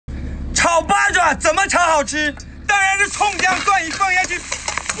那怎么炒好吃？当然是葱姜蒜一放下去，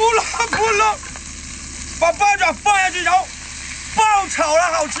扑啦扑啦，把八爪放下去，然后爆炒了，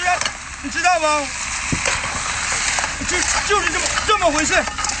好吃，你知道吗？就是这么回事。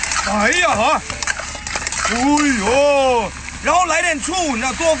哎呀，哎呦，然后来点醋，你知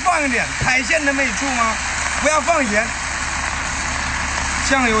道多放一点，海鲜能没醋吗？不要放盐，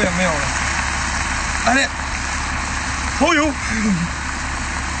酱油也没有了，来点蚝油。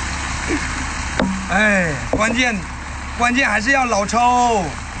哎，关键还是要老抽，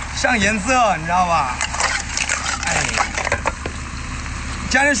上颜色，你知道吧？哎，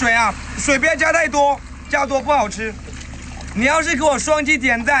加点水啊，水不要加太多，加多不好吃。你要是给我双击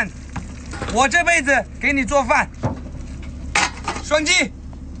点赞，我这辈子给你做饭。双击，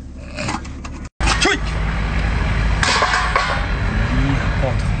去。爆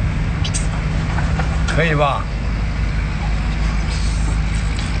头，可以吧？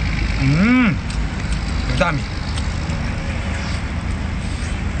有大米，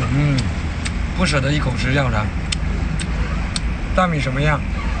不舍得一口吃，要不然大米什么样？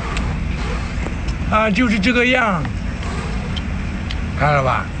啊，就是这个样，看了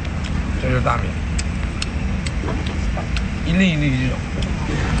吧？这就是大米，一粒一粒这种，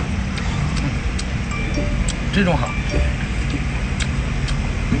这种好，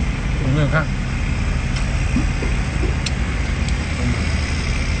有没有看？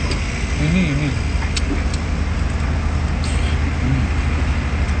一粒一粒，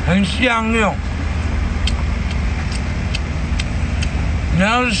很香哟。你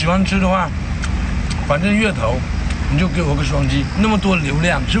要是喜欢吃的话，反正月头你就给我个双击，那么多流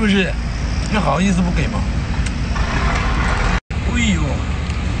量是不是？你好意思不给吗？哎呦，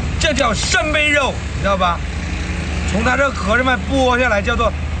这叫扇贝肉，你知道吧？从它这壳上面剥下来叫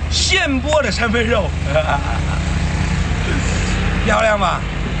做现剥的扇贝肉，漂亮吧？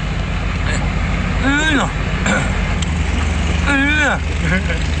很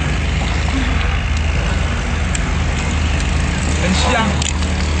香，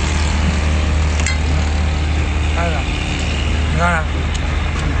看着，你看看，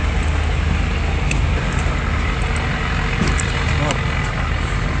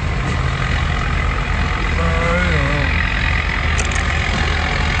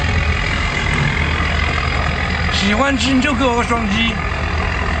喜欢吃你就给我个双击，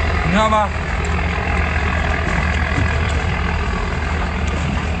你知道吧？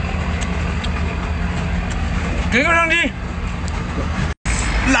给个双击，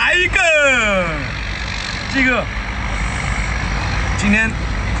来一个，这个今天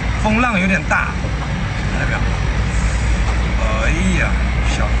风浪有点大，看到没有？哎呀，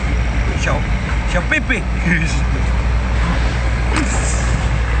小贝贝，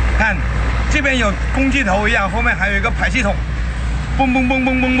看这边有公鸡头一样，后面还有一个排气筒，嘣嘣嘣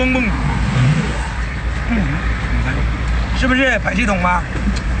嘣嘣嘣嘣，是不是排气筒吗？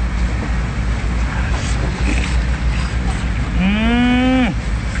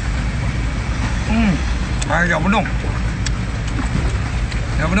哎，咬不动，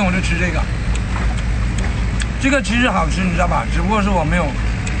我就吃这个。这个其实好吃，你知道吧？只不过是我没有，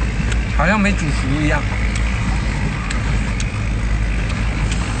好像没煮熟一样。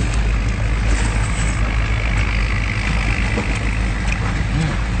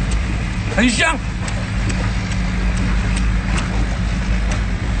很香。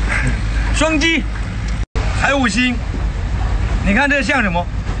双击，还有5星。你看这像什么？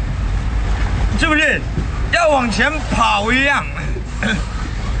是不是要往前跑一样？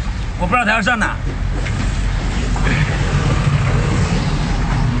我不知道它要上哪。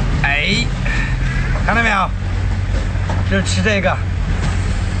哎，看到没有？就吃这个。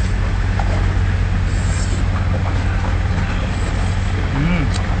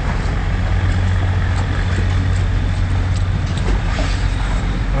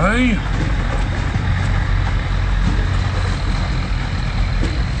哎呀！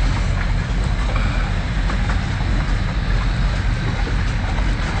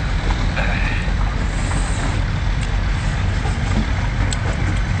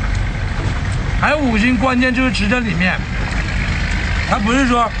还有5星，关键就是吃这里面，它不是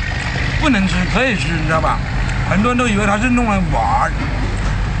说不能吃，可以吃，你知道吧？很多人都以为它是弄来玩。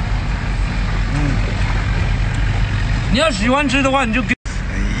你要喜欢吃的话，你就给。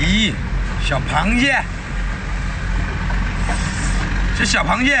咦，小螃蟹，这小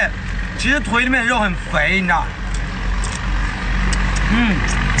螃蟹其实腿里面的肉很肥，你知道？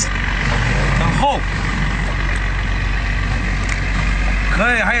很厚，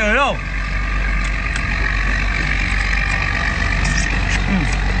可以还有肉。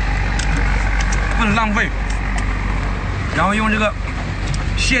不能浪费。然后用这个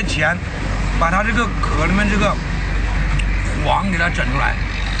蟹钳把它这个壳里面这个黄给它整出来，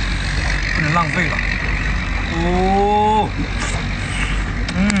不能浪费了。哦，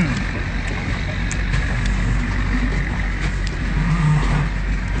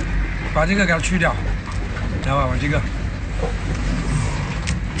把这个给它去掉，然后把这个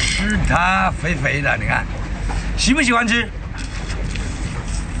吃它肥肥的，你看，喜不喜欢吃？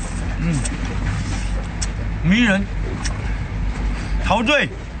迷人，陶醉，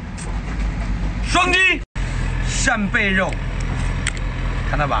双击，扇贝肉，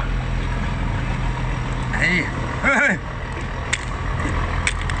看到吧？哎，嘿嘿，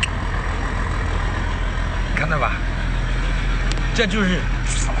看到吧？这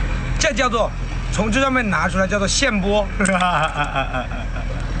叫做从这上面拿出来，叫做现剥。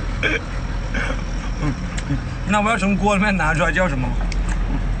那我要从锅里面拿出来叫什么？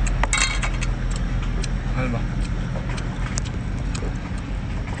看到吧？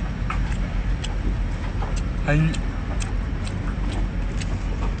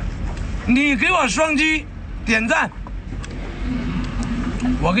你给我双击点赞，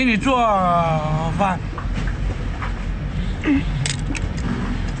我给你做饭。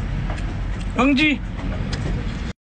双击